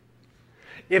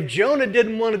 If Jonah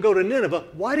didn't want to go to Nineveh,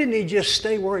 why didn't he just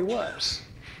stay where he was?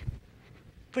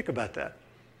 Think about that.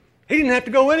 He didn't have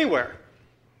to go anywhere.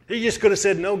 He just could have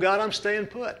said, no, God, I'm staying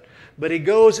put. But he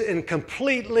goes in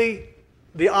completely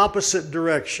the opposite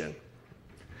direction.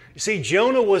 You see,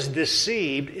 Jonah was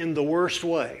deceived in the worst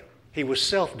way. He was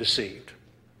self-deceived.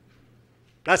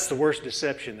 That's the worst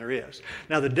deception there is.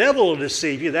 Now, the devil will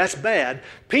deceive you. That's bad.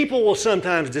 People will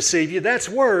sometimes deceive you. That's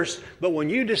worse. But when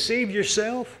you deceive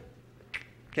yourself,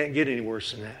 can't get any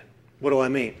worse than that. What do I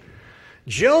mean?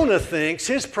 Jonah thinks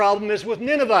his problem is with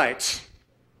Ninevites.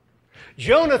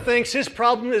 Jonah thinks his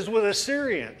problem is with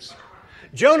Assyrians.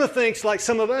 Jonah thinks, like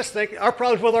some of us think, our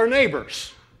problem's with our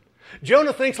neighbors.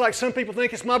 Jonah thinks like some people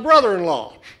think it's my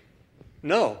brother-in-law.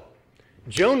 No.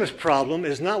 Jonah's problem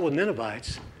is not with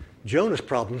Ninevites. Jonah's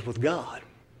problem is with God.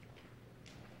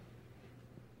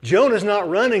 Jonah's not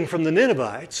running from the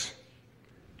Ninevites.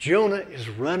 Jonah is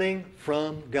running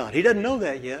from God. He doesn't know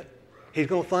that yet. He's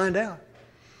going to find out.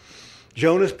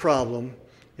 Jonah's problem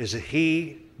is that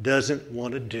he doesn't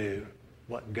want to do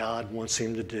what God wants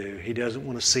him to do. He doesn't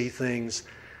want to see things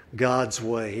God's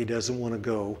way. He doesn't want to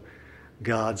go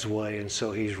God's way. And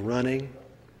so he's running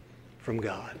from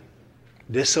God.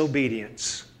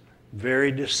 Disobedience,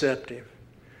 very deceptive.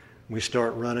 We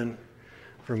start running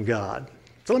from God.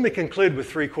 So let me conclude with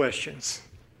 3 questions.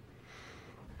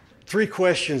 3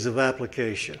 questions of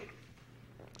application.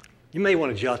 You may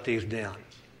want to jot these down.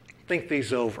 Think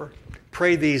these over.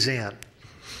 Pray these in.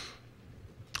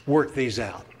 Work these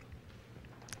out.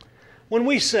 When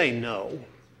we say no,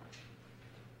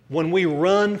 when we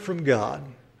run from God,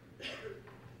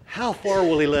 how far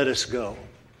will he let us go?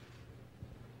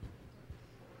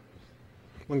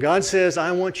 When God says,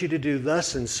 I want you to do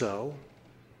thus and so,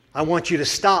 I want you to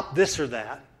stop this or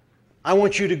that, I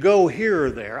want you to go here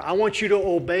or there, I want you to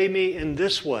obey me in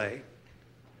this way,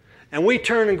 and we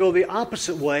turn and go the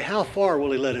opposite way, how far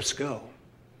will He let us go?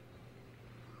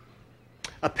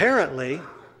 Apparently,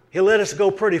 He'll let us go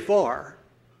pretty far.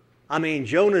 I mean,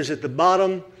 Jonah's at the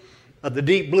bottom of the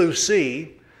deep blue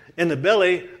sea, in the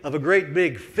belly of a great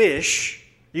big fish.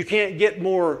 You can't get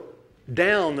more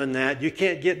down than that. You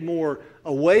can't get more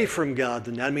away from God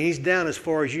than that. I mean, He's down as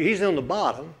far as you. He's on the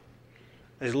bottom,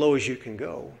 as low as you can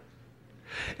go.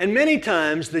 And many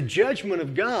times the judgment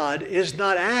of God is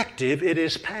not active, it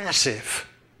is passive.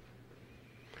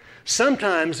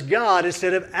 Sometimes God,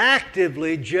 instead of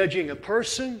actively judging a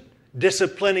person,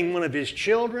 disciplining one of His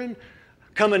children,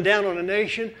 coming down on a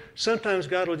nation, sometimes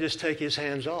God will just take His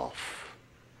hands off.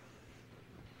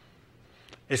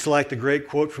 It's like the great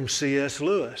quote from C.S.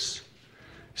 Lewis.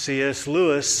 C.S.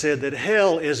 Lewis said that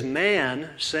hell is man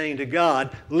saying to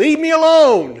God, leave me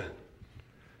alone.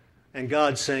 And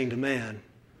God saying to man,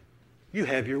 you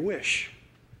have your wish.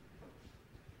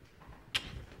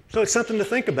 So it's something to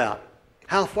think about.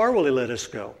 How far will He let us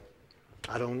go?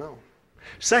 I don't know.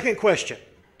 Second question.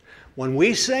 When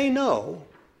we say no,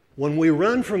 when we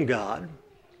run from God,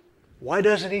 why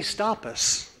doesn't He stop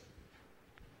us?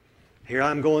 Here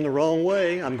I'm going the wrong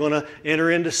way. I'm going to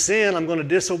enter into sin. I'm going to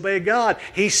disobey God.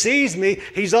 He sees me.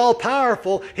 He's all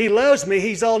powerful. He loves me.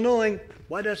 He's all knowing.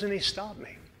 Why doesn't He stop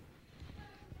me?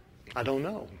 I don't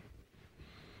know.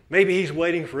 Maybe He's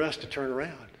waiting for us to turn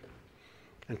around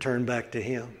and turn back to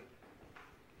Him.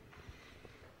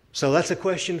 So that's a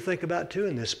question to think about too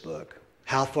in this book.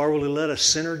 How far will He let a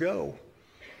sinner go?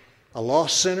 A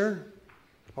lost sinner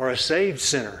or a saved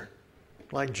sinner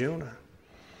like Jonah?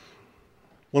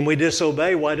 When we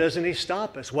disobey, why doesn't He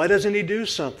stop us? Why doesn't He do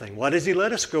something? Why does He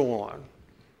let us go on?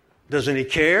 Doesn't He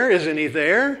care? Isn't He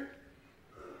there?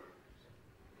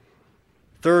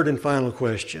 Third and final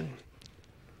question.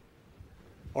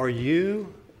 Are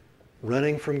you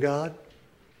running from God?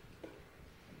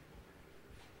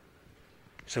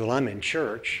 So, well, I'm in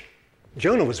church.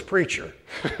 Jonah was a preacher.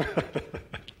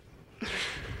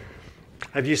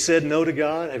 Have you said no to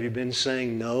God? Have you been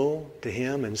saying no to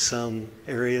Him in some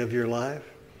area of your life?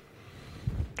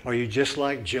 Are you just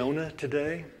like Jonah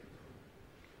today,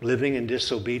 living in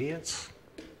disobedience?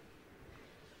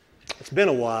 It's been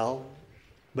a while,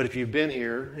 but if you've been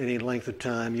here any length of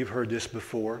time, you've heard this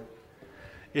before.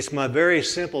 It's my very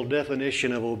simple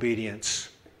definition of obedience.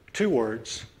 2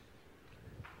 words.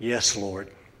 Yes, Lord.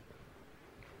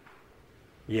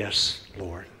 Yes,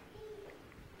 Lord.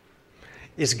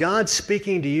 Is God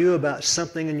speaking to you about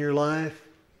something in your life,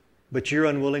 but you're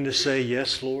unwilling to say,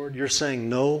 yes, Lord? You're saying,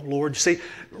 no, Lord. See,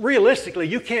 realistically,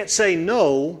 you can't say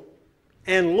no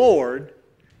and Lord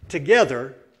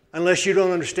together unless you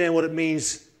don't understand what it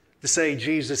means to say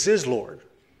Jesus is Lord.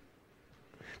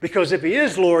 Because if He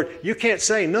is Lord, you can't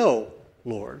say no,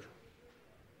 Lord.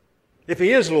 If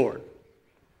He is Lord,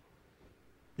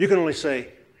 you can only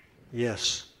say,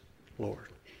 yes, Lord.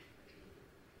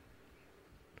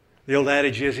 The old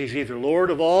adage is He's either Lord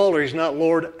of all or He's not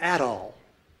Lord at all.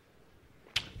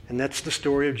 And that's the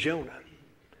story of Jonah.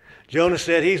 Jonah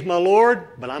said, He's my Lord,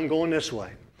 but I'm going this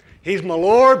way. He's my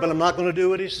Lord, but I'm not going to do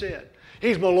what He said.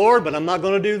 He's my Lord, but I'm not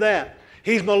going to do that.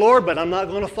 He's my Lord, but I'm not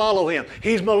going to follow Him.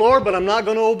 He's my Lord, but I'm not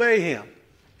going to obey Him.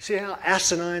 See how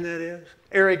asinine that is?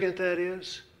 Arrogant that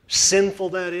is? Sinful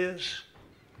that is?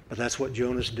 But that's what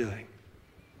Jonah's doing.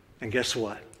 And guess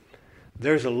what?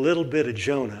 There's a little bit of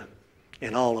Jonah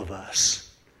in all of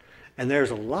us. And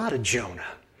there's a lot of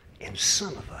Jonah in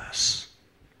some of us.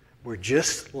 We're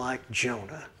just like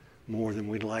Jonah more than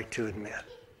we'd like to admit.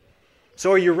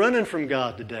 So are you running from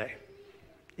God today?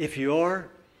 If you are,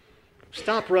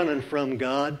 stop running from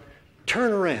God.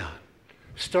 Turn around.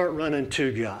 Start running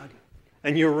to God.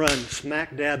 And you'll run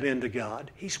smack dab into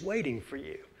God. He's waiting for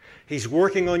you. He's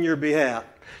working on your behalf,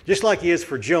 just like He is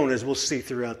for Jonah, as we'll see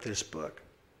throughout this book.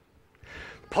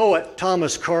 Poet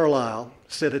Thomas Carlyle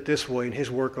said it this way in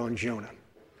his work on Jonah.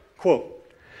 Quote,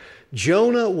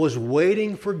 Jonah was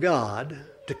waiting for God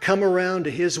to come around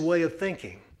to his way of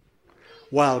thinking,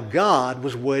 while God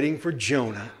was waiting for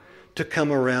Jonah to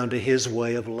come around to His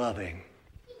way of loving.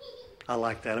 I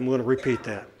like that. I'm going to repeat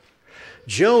that.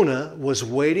 Jonah was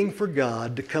waiting for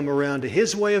God to come around to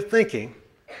his way of thinking,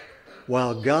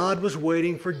 while God was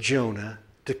waiting for Jonah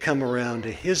to come around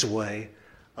to His way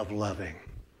of loving.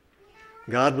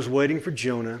 God was waiting for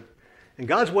Jonah, and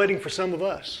God's waiting for some of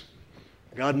us.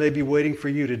 God may be waiting for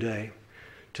you today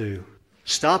to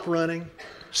stop running,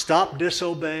 stop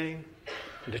disobeying,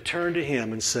 and to turn to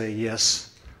Him and say,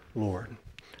 yes, Lord.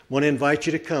 want to invite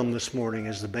you to come this morning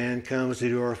as the band comes to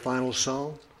do our final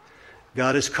song.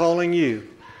 God is calling you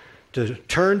to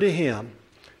turn to Him,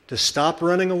 to stop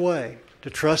running away, to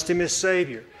trust Him as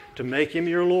Savior, to make Him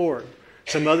your Lord.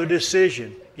 Some other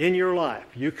decision in your life,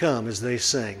 you come as they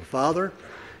sing. Father,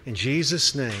 in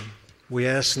Jesus' name, we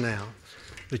ask now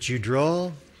that you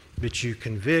draw, that you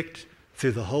convict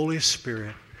through the Holy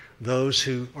Spirit those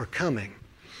who are coming,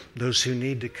 those who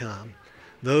need to come,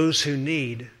 those who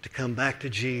need to come back to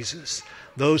Jesus,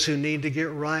 those who need to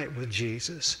get right with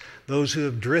Jesus, those who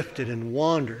have drifted and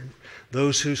wandered,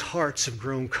 those whose hearts have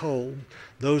grown cold,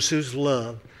 those whose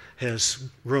love has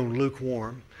grown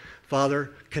lukewarm.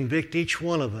 Father, convict each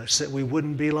one of us that we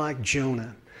wouldn't be like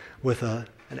Jonah with an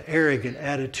arrogant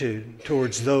attitude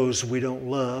towards those we don't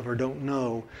love or don't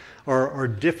know or are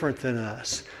different than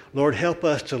us. Lord, help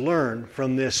us to learn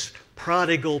from this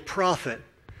prodigal prophet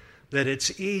that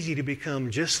it's easy to become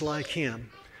just like him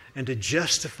and to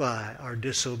justify our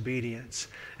disobedience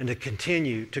and to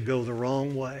continue to go the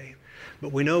wrong way.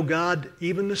 But we know, God,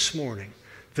 even this morning,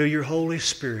 through your Holy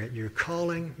Spirit, you're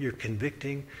calling, you're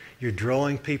convicting, you're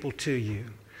drawing people to you.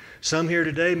 Some here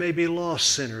today may be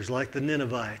lost sinners like the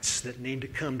Ninevites that need to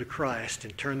come to Christ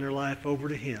and turn their life over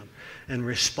to Him and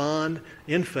respond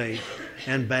in faith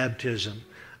and baptism.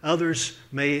 Others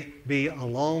may be a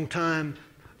long-time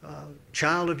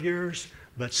child of yours,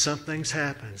 but something's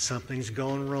happened, something's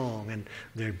gone wrong, and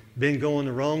they've been going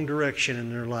the wrong direction in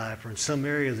their life or in some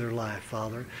area of their life,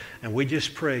 Father. And we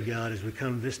just pray, God, as we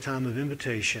come to this time of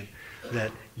invitation,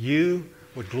 that you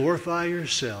would glorify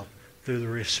yourself through the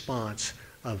response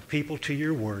of people to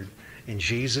your word. In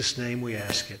Jesus' name we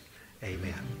ask it.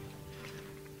 Amen.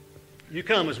 You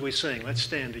come as we sing. Let's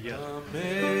stand together.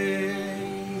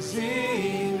 Amazing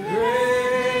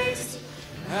grace,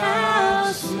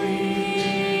 how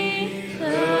sweet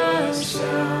the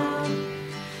sound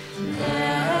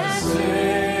that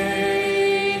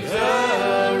saved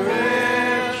a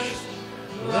wretch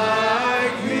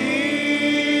like me.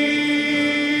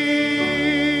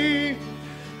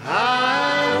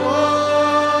 I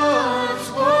once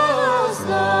was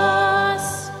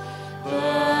lost,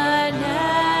 but now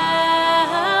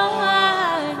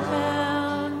I'm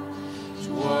found.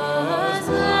 'Twas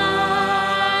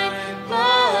blind,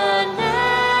 but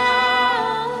now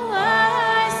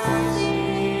I see.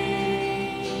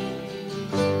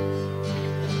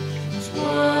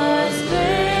 'Twas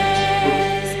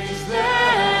grace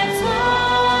that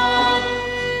taught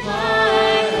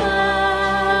my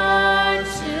heart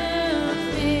to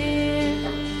fear,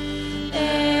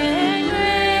 and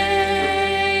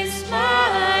grace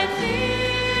my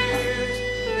fears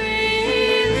relieved.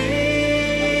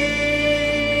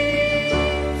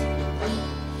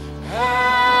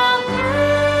 How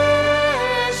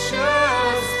precious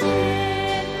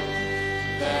did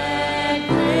that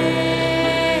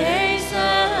grace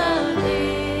appear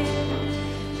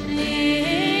the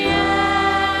hour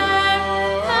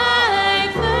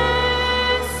I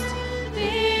first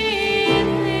believed.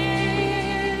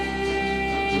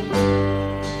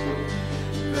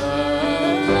 The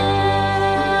Lord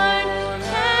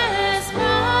has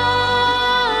promised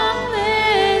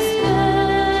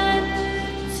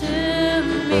good to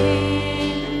me.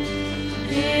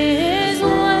 His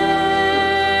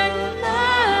word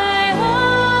my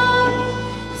hope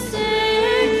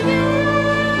secures.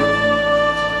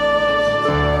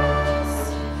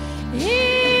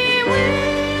 He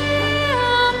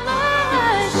will my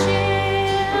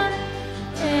shield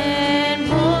and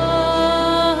portion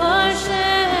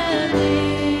be,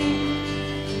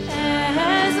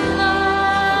 as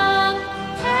long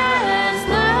as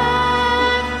life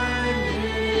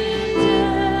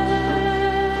endures.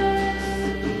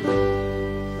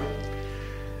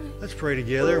 Let's pray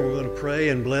together. We're going to pray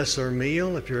and bless our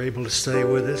meal. If you're able to stay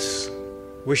with us,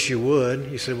 wish you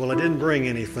would. You said, well, I didn't bring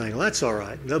anything. Well, that's all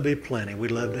right. There'll be plenty.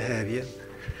 We'd love to have you.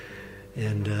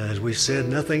 And as we said,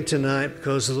 nothing tonight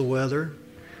because of the weather.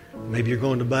 Maybe you're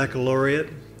going to Baccalaureate,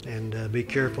 and be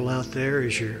careful out there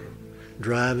as you're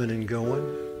driving and going.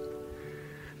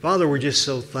 Father, we're just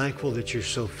so thankful that you're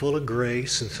so full of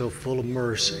grace and so full of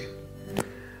mercy.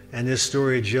 And this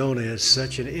story of Jonah is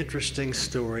such an interesting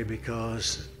story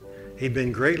because he'd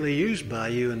been greatly used by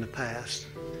you in the past.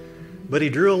 But he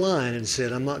drew a line and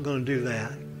said, I'm not going to do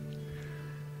that.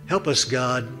 Help us,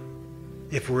 God,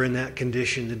 if we're in that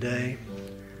condition today.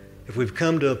 If we've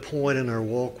come to a point in our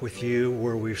walk with you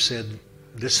where we've said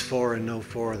this far and no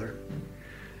farther,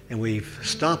 and we've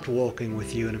stopped walking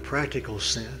with you in a practical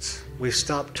sense, we've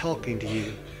stopped talking to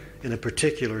you in a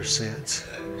particular sense,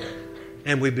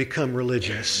 and we've become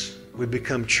religious, we've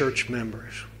become church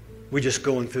members, we're just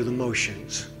going through the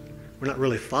motions. We're not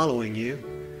really following you.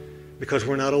 because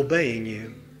we're not obeying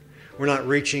you. We're not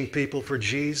reaching people for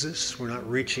Jesus. We're not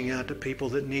reaching out to people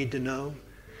that need to know.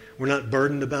 We're not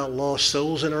burdened about lost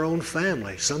souls in our own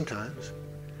family sometimes.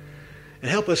 And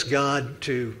help us, God,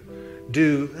 to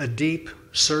do a deep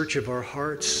search of our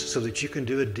hearts so that you can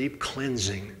do a deep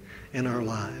cleansing in our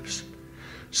lives.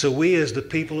 So we as the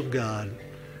people of God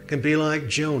can be like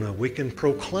Jonah. We can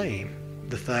proclaim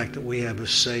the fact that we have a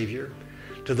Savior.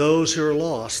 To those who are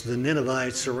lost, the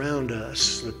Ninevites around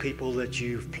us, the people that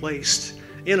you've placed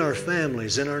in our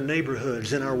families, in our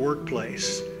neighborhoods, in our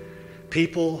workplace,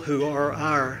 people who are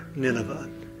our Nineveh,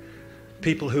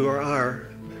 people who are our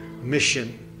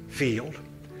mission field.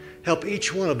 Help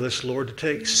each one of us, Lord, to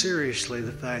take seriously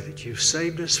the fact that you've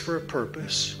saved us for a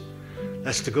purpose.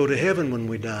 That's to go to heaven when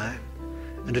we die,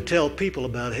 and to tell people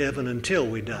about heaven until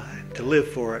we die, to live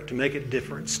for it, to make a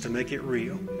difference, to make it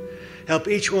real. Help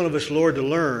each one of us, Lord, to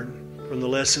learn from the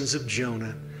lessons of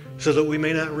Jonah so that we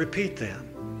may not repeat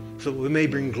them, so that we may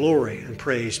bring glory and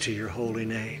praise to your holy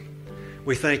name.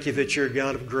 We thank you that you're a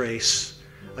God of grace,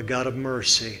 a God of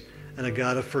mercy, and a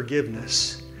God of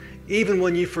forgiveness. Even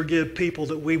when you forgive people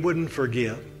that we wouldn't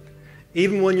forgive,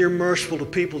 even when you're merciful to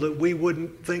people that we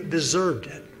wouldn't think deserved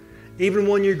it, even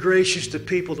when you're gracious to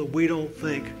people that we don't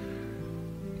think,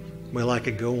 well, I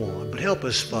could go on. But help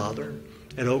us, Father,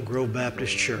 at Oak Grove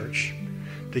Baptist Church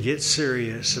to get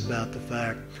serious about the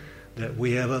fact that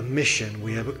we have a mission,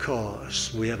 we have a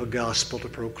cause, we have a gospel to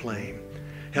proclaim.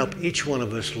 Help each one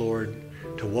of us, Lord,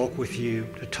 to walk with you,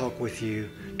 to talk with you,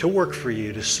 to work for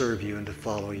you, to serve you, and to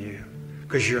follow you.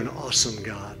 Because you're an awesome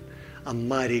God, a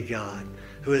mighty God,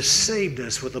 who has saved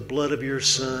us with the blood of your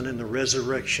Son and the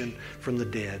resurrection from the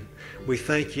dead. We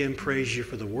thank you and praise you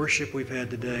for the worship we've had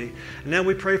today. And now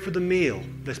we pray for the meal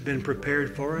that's been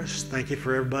prepared for us. Thank you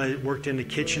for everybody that worked in the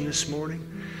kitchen this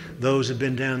morning. Those that have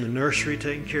been down in the nursery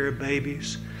taking care of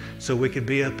babies, so we could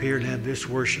be up here and have this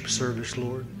worship service,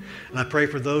 Lord. And I pray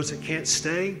for those that can't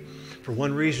stay for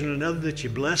one reason or another, that you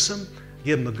bless them,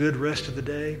 give them a good rest of the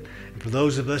day. And for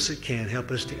those of us that can,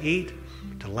 help us to eat,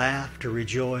 to laugh, to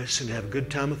rejoice, and to have a good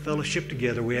time of fellowship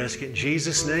together. We ask it in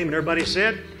Jesus' name. And everybody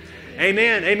said,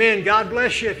 amen. Amen. God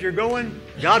bless you if you're going.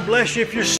 God bless you if you're